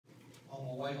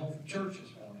my way home from church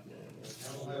this morning.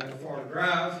 I don't have that far to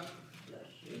drive.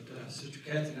 But Sister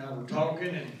Kathy and I were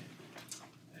talking,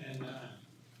 and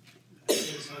I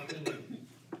said something. And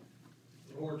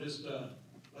the Lord just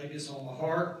laid this on my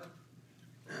heart.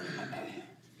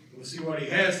 We'll see what He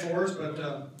has for us, but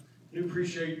I do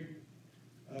appreciate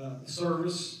the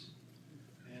service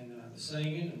and the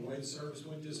singing and the way the service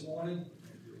went this morning.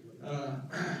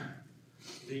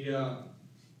 The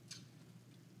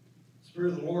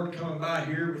Spirit of the Lord coming by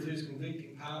here with His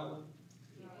convicting power,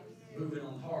 moving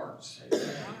on hearts.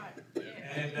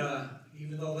 And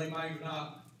even though they might have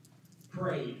not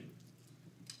prayed,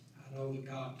 I know that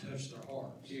God touched their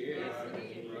hearts.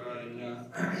 And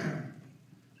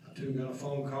I too got a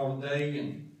phone call today,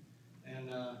 and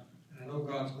I know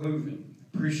God's moving.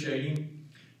 Appreciate Him.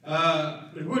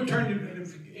 But we would turn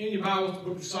in your Bible to the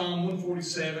book of Psalm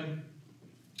 147,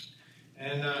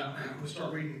 and we'll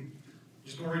start reading.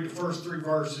 Just going to read the first 3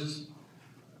 verses.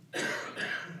 I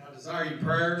desire your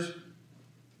prayers.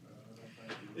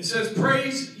 It says,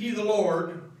 "Praise ye the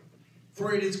Lord,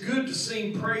 for it is good to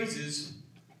sing praises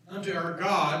unto our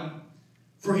God,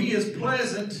 for He is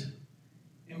pleasant,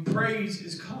 and praise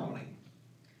is comely.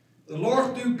 The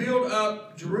Lord do build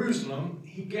up Jerusalem,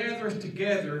 He gathereth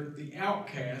together the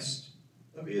outcast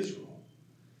of Israel."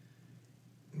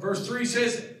 Verse 3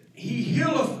 says, "He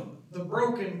healeth the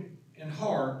broken in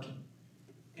heart,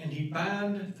 and He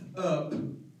bindeth up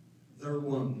their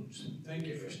wounds." Thank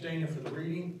you for standing for the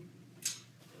reading.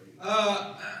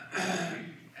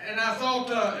 And I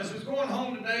thought, as I was going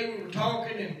home today, we were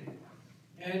talking,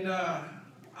 and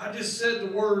I just said the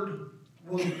word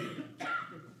wounded.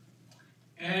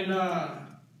 And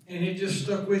it just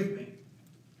stuck with me.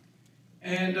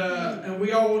 And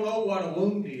we all know what a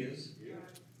wound is.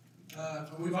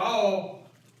 We've all,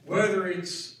 whether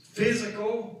it's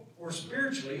physical or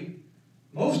spiritually,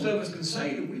 most of us can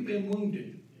say that we've been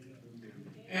wounded.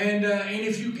 And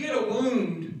if you get a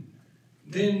wound,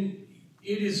 then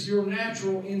it is your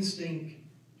natural instinct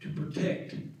to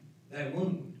protect that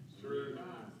wound.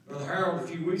 Brother Harold, a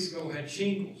few weeks ago, had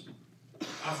shingles.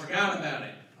 I forgot about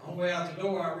it. On the way out the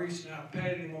door, I reached and I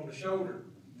patted him on the shoulder.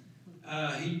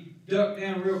 He ducked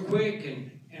down real quick,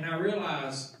 and I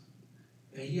realized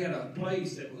that he had a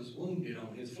place that was wounded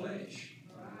on his flesh.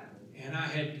 And I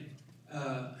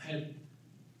had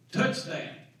touched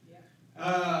that.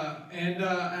 And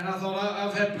I thought,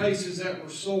 I've had places that were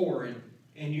sore,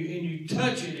 and you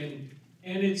touch it,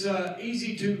 and it's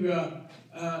easy to,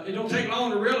 it don't take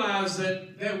long to realize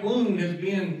that wound has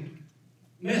been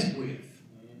messed with.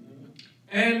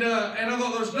 And I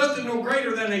thought there's nothing no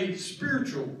greater than a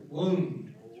spiritual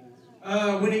wound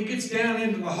when it gets down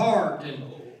into the heart.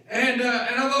 And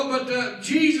I thought, but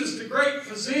Jesus, the great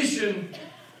physician,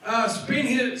 spent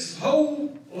His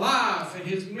whole life and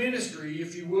His ministry,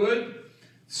 if you would,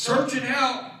 searching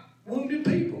out wounded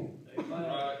people.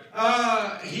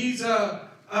 He's in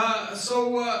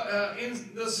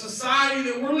the society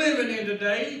that we're living in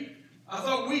today, I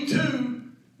thought we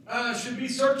too should be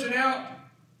searching out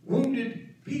wounded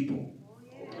people.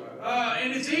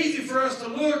 And it's easy for us to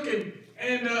look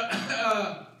and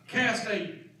cast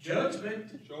a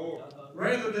judgment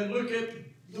rather than look at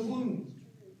the wound.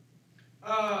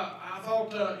 I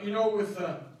thought,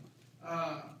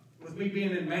 with me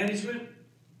being in management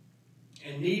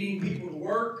and needing people to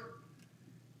work,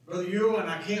 Brother Ewell, and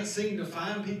I can't seem to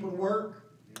find people to work.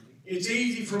 It's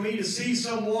easy for me to see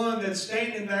someone that's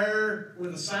standing there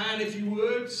with a sign, if you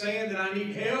would, saying that I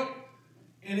need help.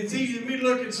 And it's easy for me to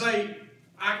look and say,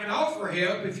 I can offer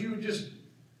help if you would just...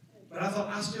 But I thought,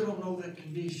 I still don't know that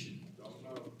condition.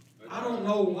 I don't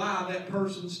know why that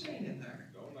person's standing there.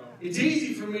 It's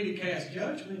easy for me to cast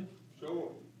judgment.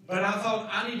 But I thought,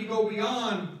 I need to go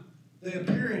beyond the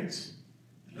appearance,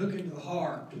 look into the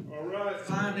heart,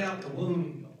 find out the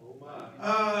wound.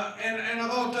 And I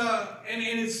thought, and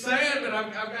it's sad, but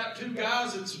I've got 2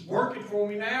 guys that's working for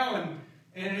me now,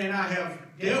 and I have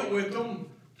dealt with them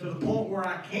to the point where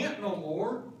I can't no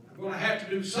more. I'm going to have to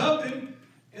do something,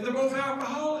 and they're both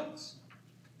alcoholics.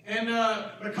 And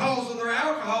because of their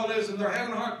alcoholism, they're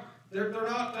having a hard. They're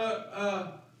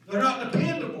not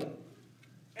dependable.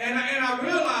 And I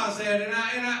realize that, and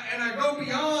I go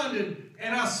beyond,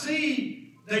 and I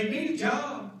see they need a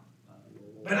job,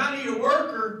 but I need a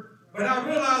worker. But I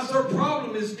realize their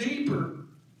problem is deeper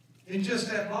than just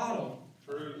that bottle.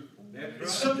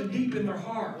 It's something deep in their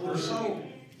heart, their soul.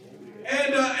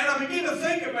 And I began to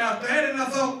think about that, and I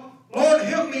thought, Lord,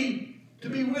 help me to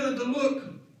be willing to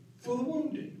look for the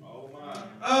wounded.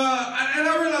 And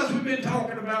I realize we've been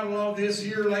talking about a lot of this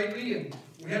here lately, and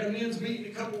we had a men's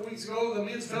meeting a couple of weeks ago, the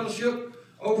men's fellowship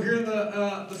over here in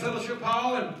the fellowship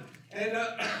hall, And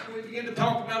we began to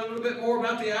talk about a little bit more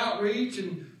about the outreach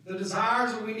and the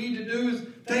desires that we need to do,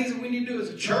 things that we need to do as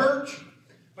a church.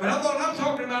 But I thought I'm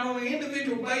talking about on an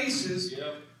individual basis,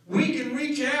 we can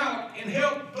reach out and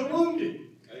help the wounded.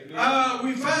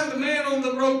 We find the man on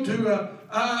the road to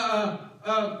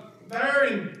there,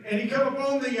 and he come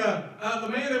upon the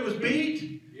man that was beat.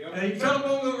 He fell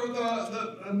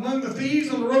upon among the thieves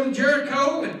on the road to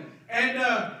Jericho, and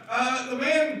the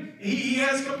man, he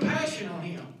has compassion on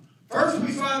him. First,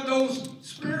 we find those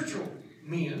spiritual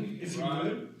men, if you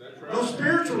would. Right. Those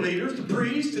spiritual leaders, the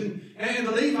priest and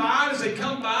the Levite, as they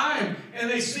come by and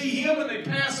they see him and they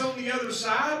pass on the other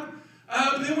side.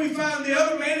 But then we find the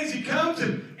other man as he comes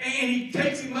and he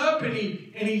takes him up and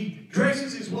he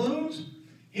dresses his wounds.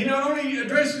 He not only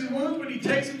addresses his wounds, but he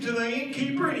takes him to the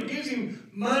innkeeper and he gives him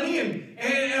money and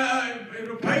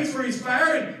pays for his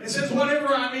fare and says,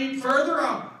 whatever I need further,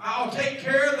 I'll take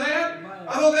care of that.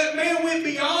 Although that man went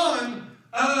beyond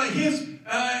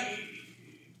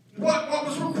what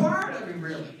was required of him,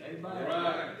 really.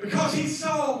 Because he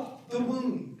saw the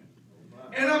wound.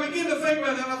 And I began to think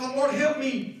about that. I thought, Lord, help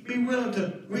me be willing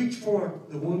to reach for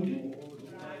the wounded.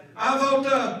 I thought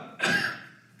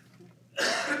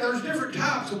there's different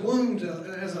types of wounds,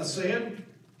 as I said.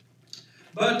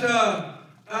 But,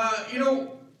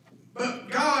 but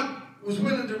God was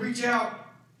willing to reach out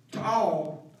to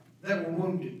all that were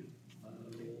wounded.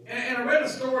 And I read a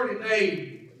story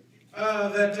today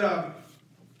that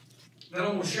I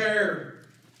will share.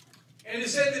 And it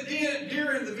said that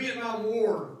during the Vietnam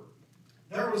War,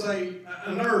 there was a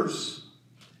nurse.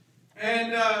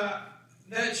 And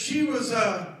that she was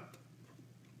the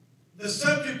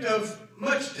subject of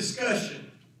much discussion.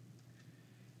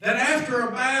 That after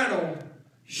a battle,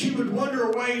 she would wander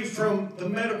away from the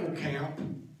medical camp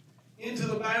into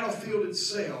the battlefield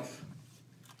itself.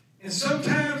 And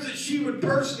sometimes that she would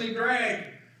personally drag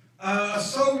a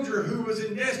soldier who was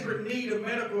in desperate need of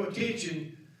medical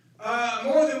attention.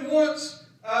 More than once,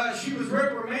 she was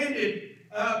reprimanded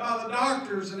by the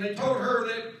doctors, and they told her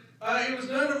that it was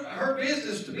none of her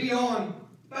business to be on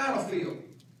the battlefield.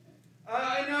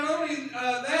 And not only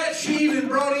that, she even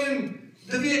brought in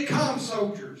the Viet Cong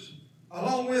soldiers,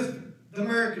 along with the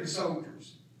American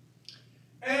soldiers.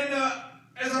 And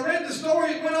as I read the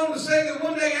story, it went on to say that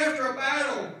one day after a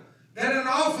battle, that an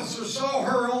officer saw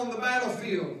her on the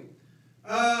battlefield,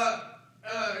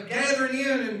 gathering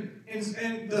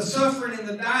in the suffering and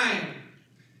the dying.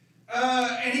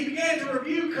 And he began to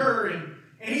rebuke her,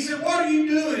 and he said, what are you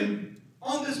doing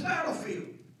on this battlefield?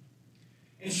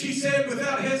 And she said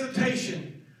without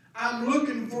hesitation, I'm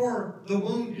looking for the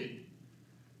wounded.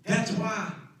 That's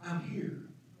why I'm here.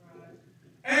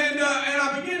 And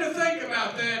I began to think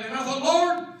about that, and I thought,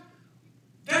 Lord,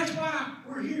 that's why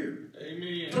we're here.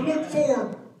 Amen. To look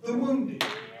for the wounded.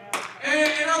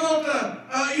 And I thought,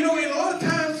 and a lot of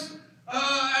times,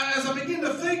 as I begin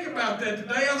to think about that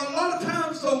today, a lot of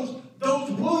times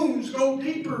those wounds go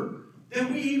deeper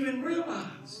than we even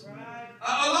realize.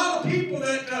 A lot of people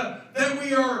that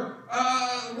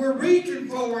we're reaching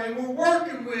for and we're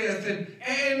working with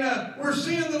and we're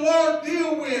seeing the Lord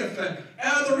deal with.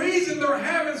 The reason they're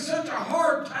having such a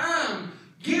hard time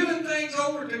giving things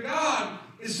over to God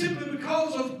is simply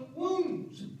because of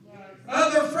wounds.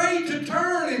 They're afraid to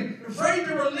turn and afraid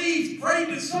to release, afraid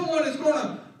that someone is going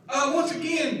to once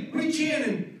again reach in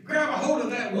and grab a hold of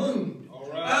that wound.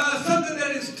 Something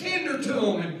that is tender to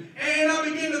them. And I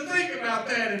began to think about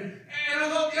that. And I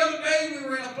thought the other day we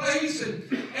were in a place and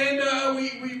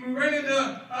we rented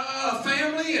a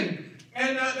family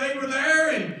and they were there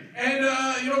and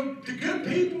the good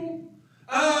people.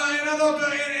 And I thought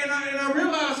and I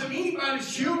realized that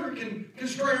anybody's children can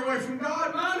stray away from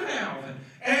God. Mine have.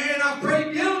 And I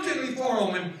prayed diligently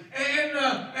for them. And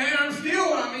I'm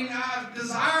still, I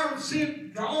desire to see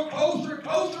them drawn closer and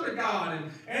closer to God.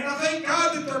 And I thank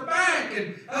God that they're back.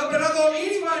 But I thought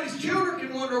anybody's children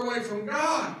can wander away from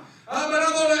God. But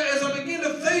I thought as I begin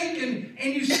to think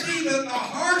and you see the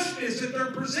harshness that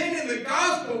they're presenting the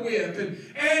gospel with.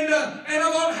 And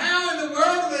I thought, how in the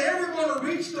world are they ever going to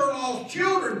reach their lost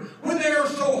children when they are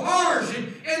so harsh?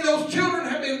 And those children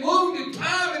have been wounded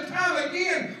time and time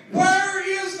again.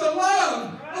 Where is the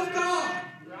love of God?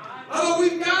 Although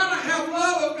we've got to have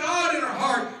love of God in our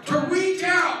heart to reach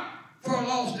out for a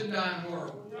lost and dying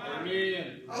world.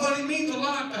 Amen. Although it means a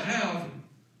lot to have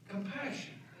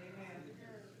compassion.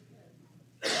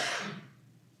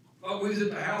 But we was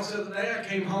at the house the other day. I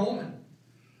came home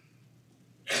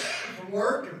from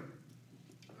work,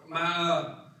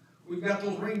 and we've got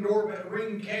those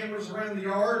ring cameras around the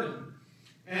yard,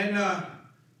 and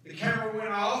the camera went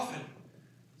off, and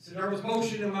so there was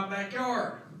motion in my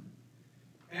backyard.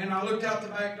 And I looked out the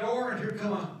back door, and here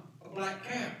come a black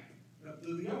cat up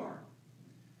through the yard.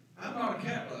 I'm not a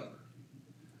cat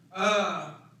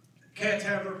lover. Cats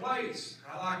have their place.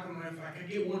 I like them. If I could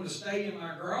get one to stay in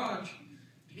my garage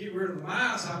to get rid of the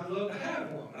mice, I would love to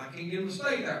have one, but I can't get them to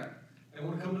stay there. They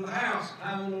want to come to the house,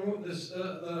 climb on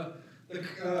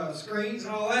the screens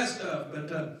and all that stuff.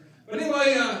 But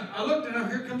anyway, I looked and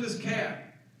here comes this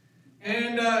cat.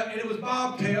 And it was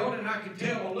bobtailed, and I could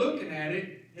tell by looking at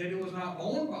it that it was not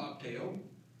born bobtailed,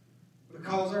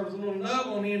 because there was a little nub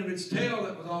on the end of its tail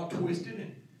that was all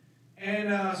twisted. And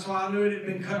so I knew it had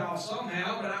been cut off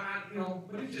somehow,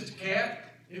 but it's just a cat.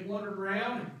 It wandered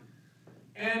around.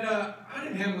 And I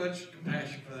didn't have much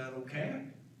compassion for that old cat.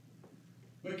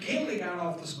 But Kinley got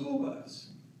off the school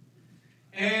bus.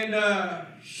 And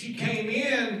she came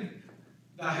in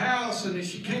the house, and as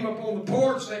she came up on the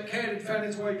porch, that cat had found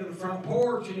its way to the front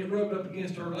porch, and it rubbed up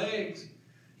against her legs.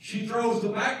 She throws the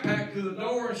backpack through the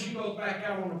door, and she goes back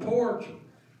out on the porch.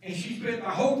 And she spent the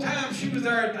whole time she was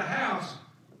there at the house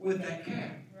with that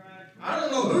cat. I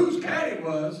don't know whose cat it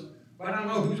was, but I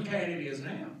know whose cat it is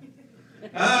now.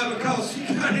 Because she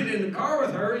got it in the car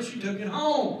with her, and she took it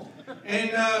home.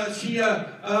 And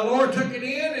Laura took it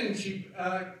in, and she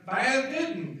bathed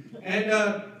it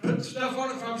and put stuff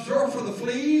on it, I'm sure, for the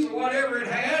fleas or whatever it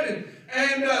had.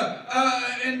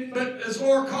 But as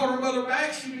Laura called her mother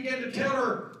back, she began to tell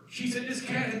her, she said, this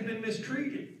cat had been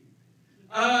mistreated.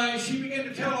 She began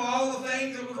to tell her all the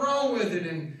things that was wrong with it.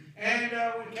 And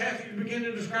when Kathy began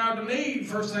to describe to me, the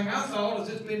first thing I thought is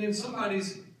it's been in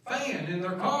somebody's fan in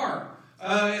their car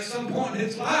at some point in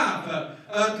its life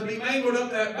to be mangled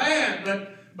up that bad.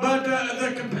 But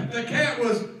the cat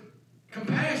was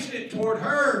compassionate toward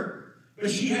her,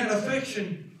 but she had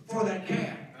affection for that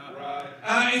cat.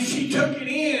 And she took it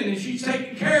in, and she's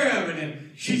taking care of it.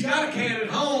 And she's got a cat at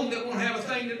home that won't have a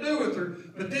thing to do with her,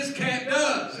 but this cat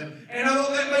does. And I thought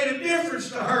that made a difference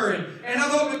to her. And I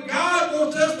thought that God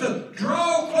wants us to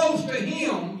draw close to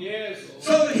Him, yes,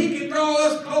 so that He can draw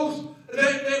us close,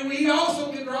 that we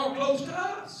also can draw close to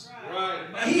us.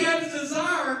 Right. He has a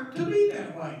desire to be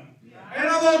that way. And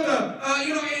I thought,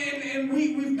 and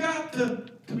we've got to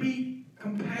be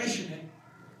compassionate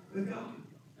with God.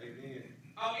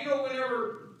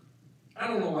 Whenever, I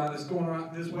don't know why this is going on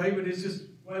this way, but it's just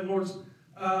the way the Lord's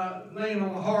laying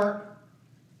on the heart.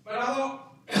 But I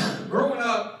thought, growing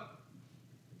up,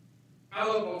 I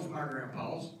love both of my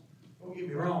grandpas. Don't get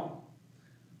me wrong.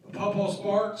 But Papa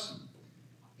Sparks,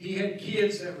 he had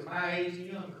kids that were my age and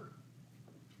younger.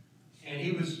 And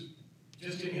he was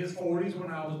just in his 40s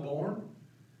when I was born.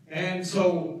 And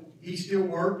so he still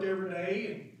worked every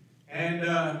day. And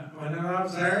when I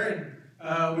was there,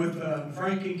 with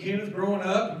Frank and Kenneth growing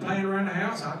up and playing around the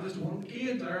house, I just wanted the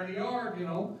kids there in the yard, we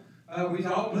was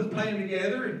all playing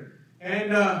together,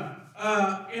 and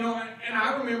I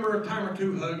remember a time or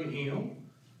two hugging him.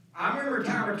 I remember a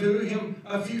time or two him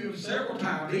several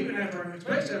times, even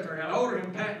especially after I got older,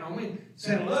 him patting on me,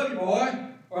 saying, "I love you, boy,"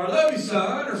 or "I love you,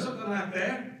 son," or something like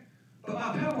that. But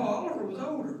my Papa Oliver was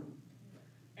older,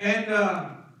 and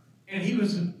he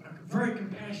was a very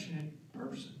compassionate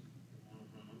person.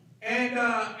 And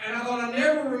I thought I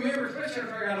never remember, especially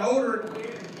after I got older, and he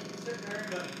was sitting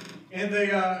there in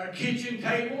the kitchen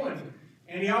table,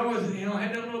 and he always,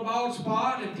 had that little bald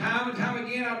spot, and time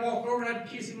again, I'd walk over and I'd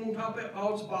kiss him on top of that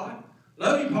bald spot.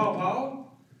 Love you, Pawpaw.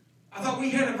 I thought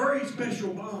we had a very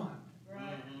special bond.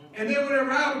 Right. And then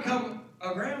whenever I become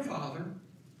a grandfather,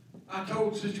 I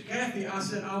told Sister Kathy, I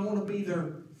said, I want to be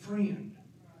their friend.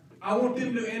 I want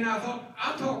them to, and I thought,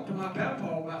 I talked to my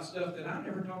Pawpaw about stuff that I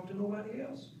never talked to nobody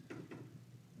else.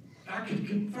 I could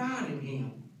confide in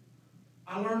him.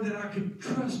 I learned that I could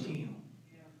trust him.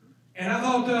 And I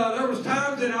thought there was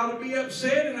times that I would be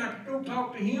upset and I could go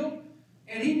talk to him,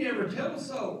 and he'd never tell a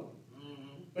soul.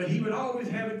 But he would always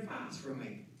have advice for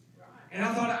me. And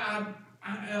I thought,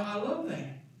 I love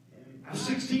that. I was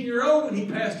 16-year-old when he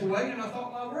passed away, and I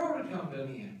thought my world had come to an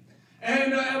end.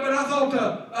 And but I thought,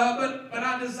 but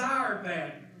I desired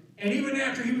that. And even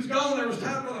after he was gone, there was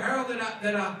times, Brother Harold,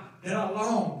 that I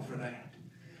longed for that.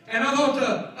 And I thought,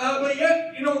 but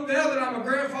yet, now that I'm a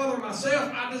grandfather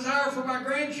myself, I desire for my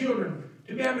grandchildren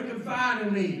to be able to confide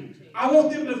in me. I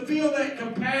want them to feel that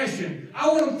compassion. I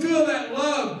want them to feel that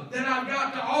love that I've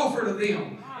got to offer to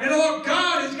them. And I thought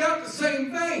God has got the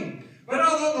same thing. But I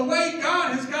thought the way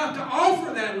God has got to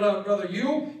offer that love, Brother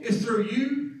Ewell, is through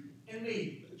you and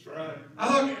me. That's right. I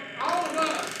thought all of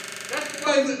us, that's the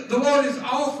way that the Lord is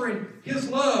offering His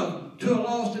love to a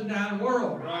lost and dying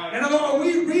world. Right. And I thought, are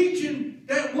we reaching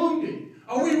that wounded?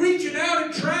 Are we reaching out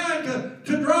and trying to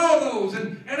draw those?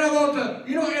 And I thought,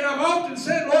 and I've often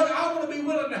said, Lord, I want to be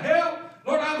willing to help. Lord,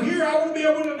 Lord, I'm here. I want to be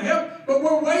able to help. But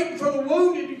we're waiting for the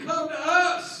wounded to come to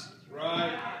us.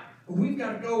 Right. But we've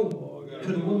got to go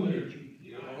to the wounded.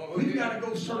 We've got to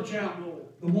go search out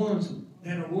the ones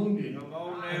that are wounded and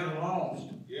are lost.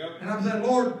 Yep. And I'm saying,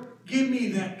 Lord, give me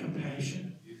that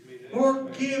compassion.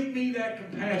 Lord, give me that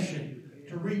compassion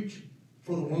to reach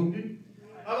for the wounded.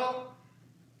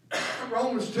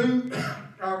 Romans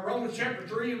chapter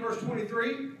 3 and verse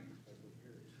 23.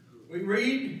 We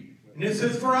read, and it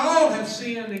says, for all have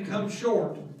sinned and come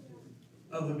short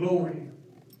of the glory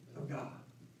of God.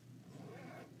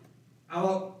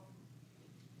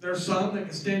 There's some that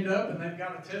can stand up and they've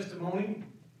got a testimony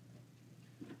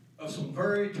of some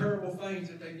very terrible things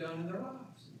that they've done in their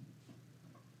lives.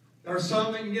 There are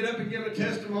some that can get up and give a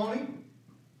testimony,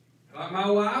 like my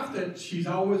wife, that she's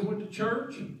always went to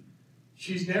church.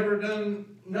 She's never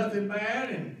done nothing bad,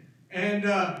 and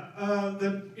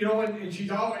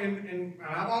she's all and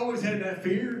I've always had that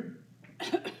fear.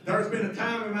 There's been a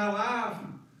time in my life,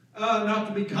 not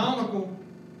to be comical,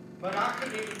 but I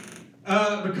couldn't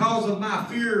even, because of my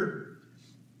fear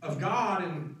of God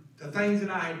and the things that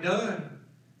I had done,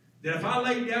 that if I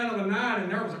laid down in the night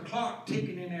and there was a clock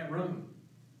ticking in that room,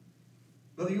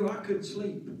 Brother, I couldn't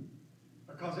sleep.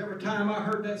 Because every time I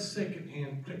heard that second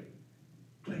hand click,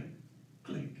 click,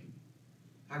 click,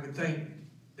 I could think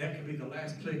that could be the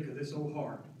last click of this old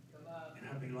heart. And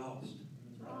I'd be lost.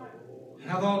 And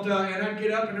I thought, and I'd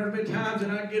get up, and there'd been times,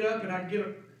 and I'd get up, and I'd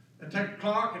take the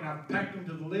clock, and I'd pack them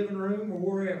to the living room or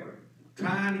wherever,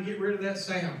 trying to get rid of that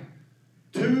sound.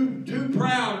 Too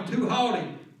proud and too haughty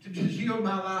to just yield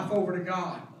my life over to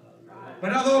God.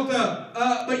 But I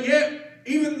thought, but yet,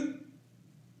 even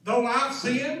though I've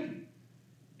sinned,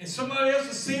 and somebody else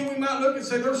has sinned, we might look and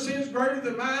say their sin's greater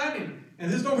than mine,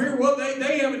 and this over here, well,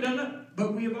 they haven't done it.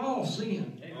 But we have all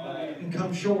sinned and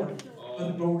come short of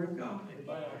the glory of God.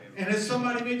 And as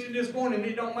somebody mentioned this morning,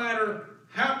 it don't matter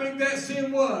how big that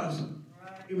sin was,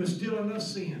 it was still enough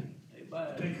sin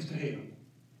to take us to hell.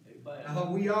 I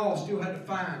thought we all still had to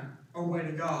find our way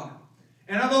to God.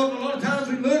 And I thought a lot of times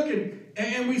we look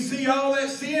and we see all that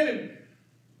sin,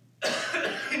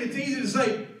 and it's easy to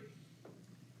say,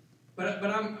 but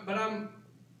I'm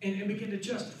and begin to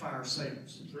justify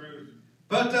ourselves. True.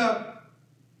 But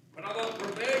I thought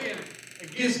rebellion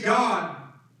against God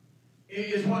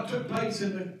is what took place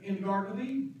in the Garden of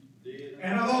Eden.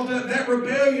 And I thought that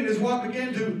rebellion is what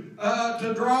began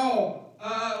to draw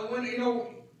when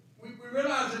we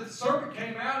realized that the serpent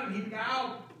came out and he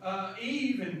beguiled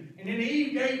Eve, and then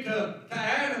Eve gave to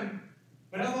Adam.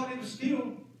 But I thought it was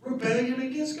still rebellion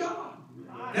against God.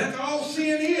 That's all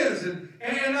sin is.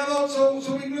 And I thought,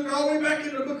 so we can look all the way back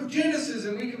into the book of Genesis,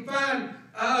 and we can find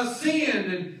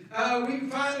sin, and we can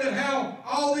find that how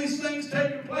all these things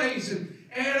take place. And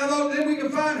I thought then we can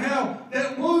find how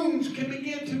that wounds can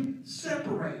begin to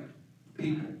separate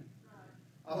people.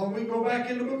 I thought we go back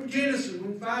in the book of Genesis,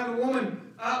 we find a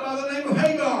woman by the name of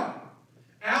Hagar,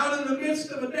 out in the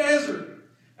midst of a desert.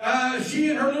 She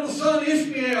and her little son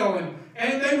Ishmael,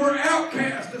 and they were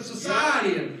outcast of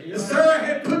society. And Sarah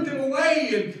had put them away,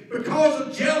 and because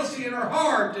of jealousy in her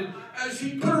heart, and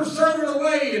she put her servant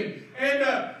away. And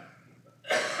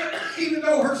even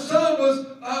though her son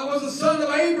was a son of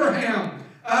Abraham,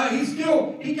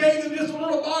 he gave them just a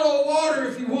little bottle of water,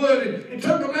 if you would, and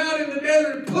took them out in the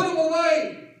desert and put them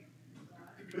away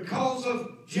because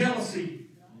of jealousy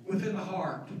within the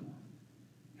heart.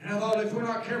 And I thought if we're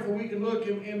not careful, we can look,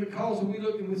 and because we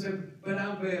look and we say, but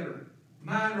I'm better.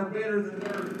 Mine are better than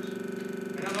hers.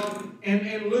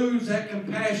 And lose that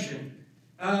compassion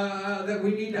that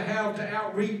we need to have to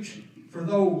outreach for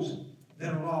those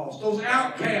that are lost. Those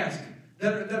outcasts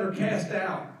that are cast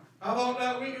out. I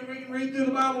thought we can read through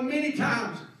the Bible many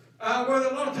times where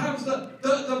a lot of times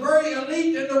the very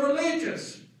elite and the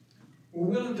religious were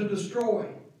willing to destroy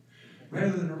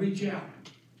rather than to reach out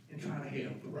and try to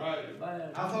help. Right.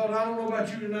 I thought, I don't know about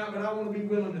you tonight, but I want to be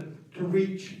willing to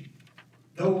reach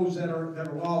those that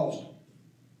are lost.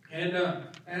 And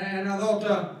I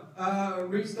thought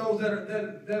reach those that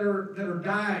are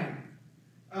dying.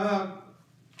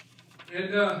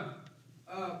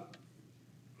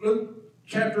 Luke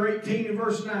chapter 18 and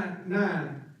verse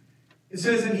 9. It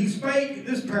says, and he spake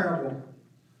this parable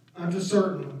unto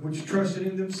certain which trusted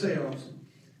in themselves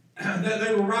that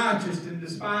they were righteous and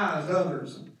despised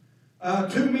others.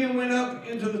 2 men went up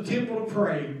into the temple to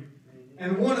pray,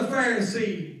 and one a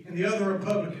Pharisee and the other a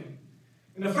publican.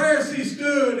 And the Pharisee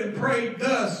stood and prayed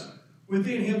thus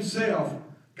within himself,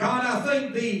 God, I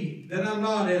thank thee that I'm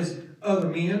not as other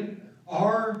men,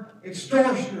 are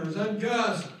extortioners,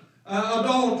 unjust,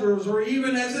 adulterers, or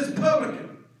even as this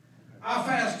publican. I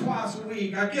fast twice a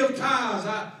week. I give tithes.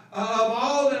 of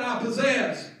all that I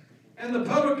possess. And the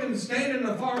publican standing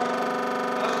afar would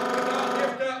not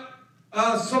lift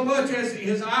up so much as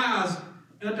his eyes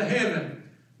unto heaven,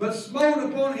 but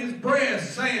smote upon his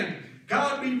breast, saying,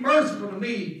 God be merciful to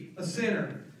me, a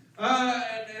sinner.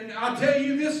 And I tell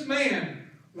you, this man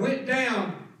went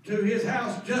down to his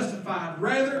house justified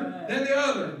rather than the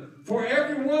other. For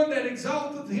everyone that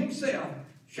exalteth himself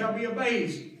shall be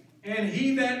abased, and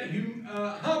he that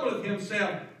humbleth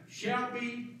himself shall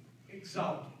be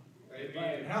exalted.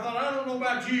 Amen. And I thought, I don't know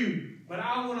about you, but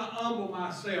I want to humble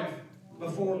myself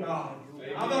before God.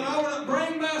 Amen. I thought, I want to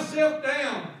bring myself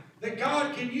down, that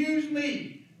God can use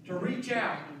me to reach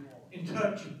out and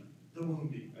touch the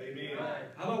wounded. Amen.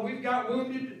 I thought we've got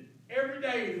wounded every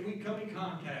day that we come in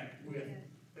contact with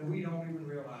that we don't even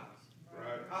realize.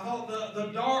 Right. I thought the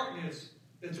darkness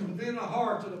that's within the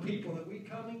hearts of the people that we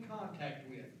come in contact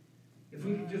with, if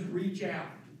we could just reach out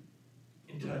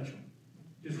and touch them.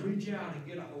 Just reach out and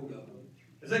get a hold of them.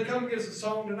 As they come against the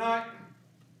song tonight,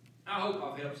 I hope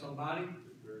I've helped somebody.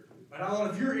 But I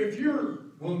thought, if you're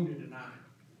wounded tonight,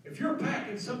 if you're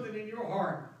packing something in your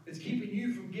heart that's keeping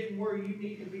you from getting where you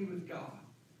need to be with God,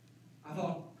 I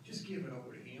thought, just give it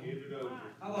over to Him. Give it over.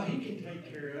 I thought He can take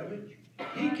care of it.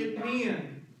 He can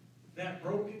mend that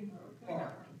broken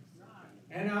heart.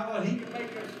 And I thought He can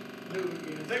make us new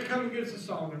again. As they come against the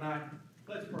song tonight,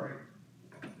 let's pray.